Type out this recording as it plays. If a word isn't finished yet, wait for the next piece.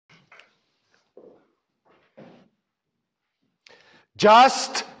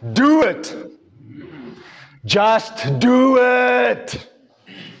Just do it. Just do it.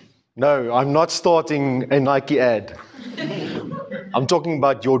 No, I'm not starting a Nike ad. I'm talking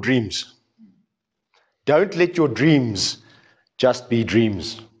about your dreams. Don't let your dreams just be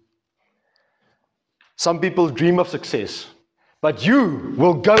dreams. Some people dream of success, but you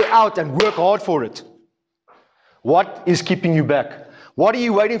will go out and work hard for it. What is keeping you back? What are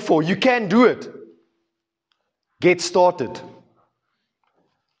you waiting for? You can do it. Get started.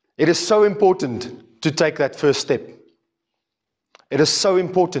 It is so important to take that first step. It is so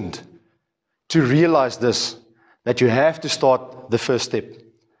important to realize this, that you have to start the first step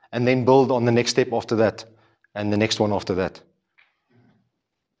and then build on the next step after that and the next one after that.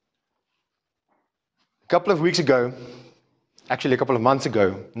 A couple of weeks ago, actually a couple of months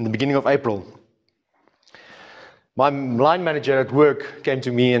ago, in the beginning of April, my line manager at work came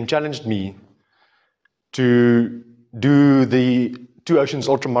to me and challenged me to do the Two Oceans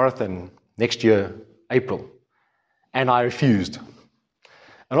Ultramarathon next year, April. And I refused.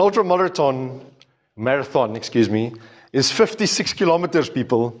 An ultramarathon, is 56 kilometers,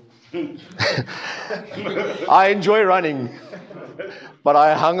 people. I enjoy running, but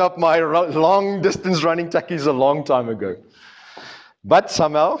I hung up my long distance running tackies a long time ago. But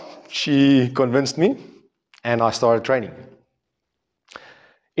somehow she convinced me and I started training.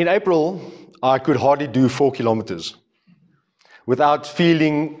 In April, I could hardly do 4 kilometers without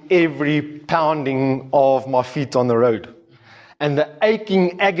feeling every pounding of my feet on the road and the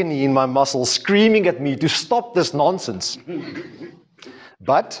aching agony in my muscles screaming at me to stop this nonsense.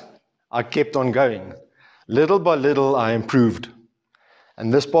 But I kept on going. Little by little, I improved.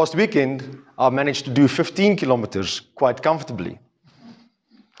 And this past weekend, I managed to do 15 kilometers quite comfortably.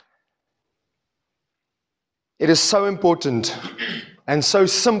 It is so important and so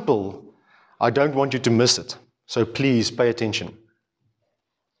simple, I don't want you to miss it. So please pay attention.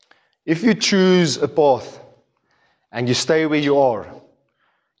 If you choose a path and you stay where you are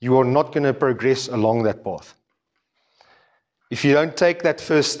not going to progress along that path. If you don't take that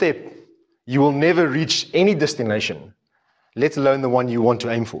first step, you will never reach any destination, let alone the one you want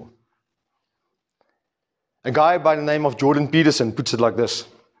to aim for. A guy by the name of Jordan Peterson puts it like this.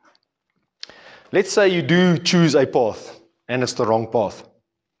 Let's say you do choose a path and it's the wrong path.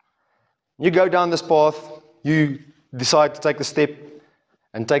 You go down this path, you decide to take the step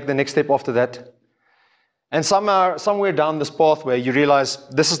and take the next step after that. And somewhere down this pathway, you realize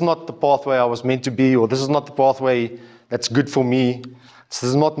this is not the pathway I was meant to be, or this is not the pathway that's good for me. This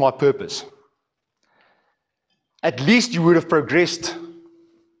is not my purpose. At least you would have progressed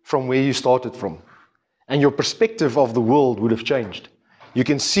from where you started from. And your perspective of the world would have changed. You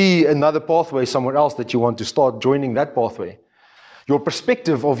can see another pathway somewhere else that you want to start joining that pathway. Your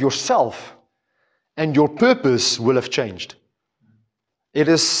perspective of yourself and your purpose will have changed. It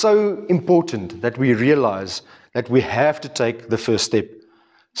is so important that we realize that we have to take the first step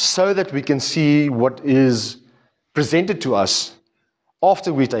so that we can see what is presented to us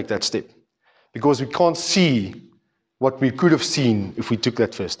after we take that step. Because we can't see what we could have seen if we took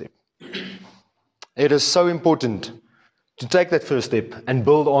that first step. It is so important to take that first step and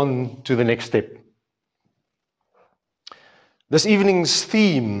build on to the next step. This evening's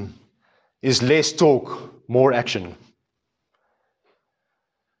theme is less talk, more action.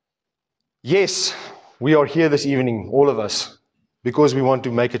 Yes, we are here this evening, all of us, because we want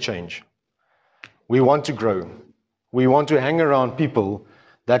to make a change. We want to grow. We want to hang around people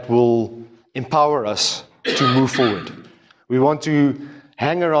that will empower us to move forward. We want to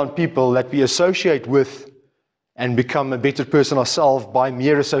hang around people that we associate with and become a better person ourselves by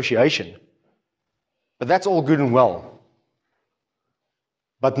mere association. But that's all good and well.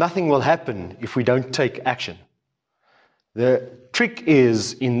 But nothing will happen if we don't take action. The trick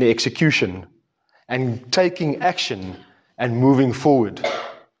is in the execution and taking action and moving forward.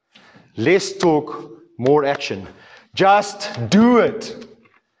 Less talk, more action. Just do it.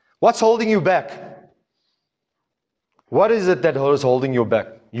 What's holding you back? What is it that is holding you back?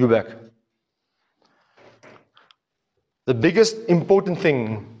 The biggest important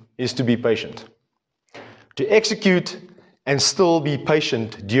thing is to be patient. To execute and still be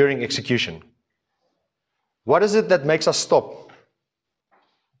patient during execution. What is it that makes us stop?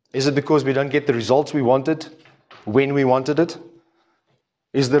 Is it because we don't get the results we wanted when we wanted it?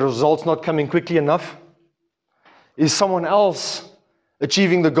 Is the results not coming quickly enough? Is someone else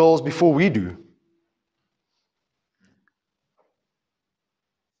achieving the goals before we do?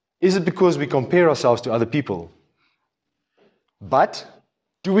 Is it because we compare ourselves to other people? But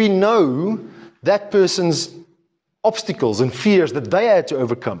do we know that person's obstacles and fears that they had to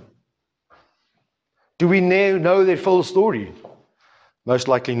overcome? Do we know their full story? Most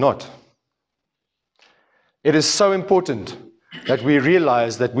likely not. It is so important that we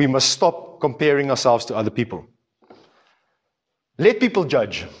realize that we must stop comparing ourselves to other people. Let people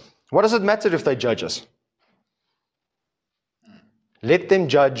judge. What does it matter if they judge us? Let them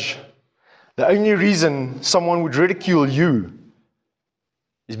judge. The only reason someone would ridicule you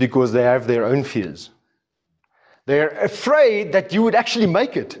is because they have their own fears. They're afraid that you would actually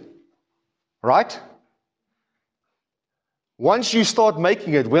make it. Right? Once you start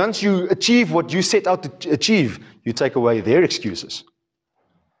making it, once you achieve what you set out to achieve, you take away their excuses.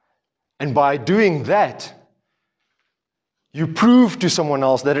 And by doing that, you prove to someone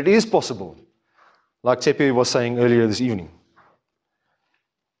else that it is possible, like Tepe was saying earlier this evening.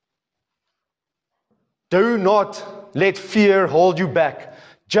 Do not let fear hold you back.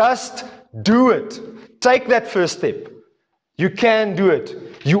 Just do it. Take that first step. You can do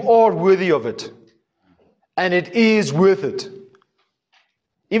it. You are worthy of it. And it is worth it.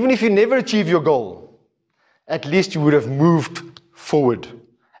 Even if you never achieve your goal, at least you would have moved forward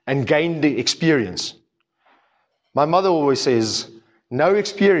and gained the experience. My mother always says, no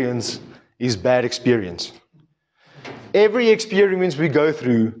experience is bad experience. Every experience we go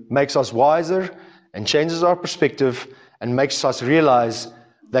through makes us wiser and changes our perspective and makes us realize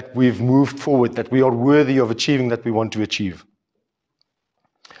that we've moved forward, that we are worthy of achieving that we want to achieve.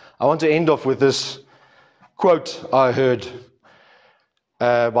 I want to end off with this quote I heard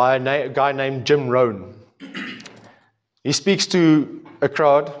by a guy named Jim Rohn. He speaks to a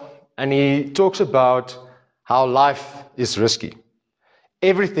crowd and he talks about how life is risky.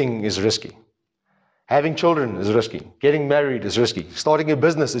 Everything is risky. Having children is risky. Getting married is risky. Starting a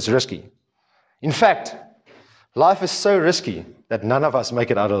business is risky. In fact, life is so risky that none of us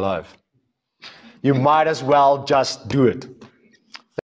make it out alive. You might as well just do it.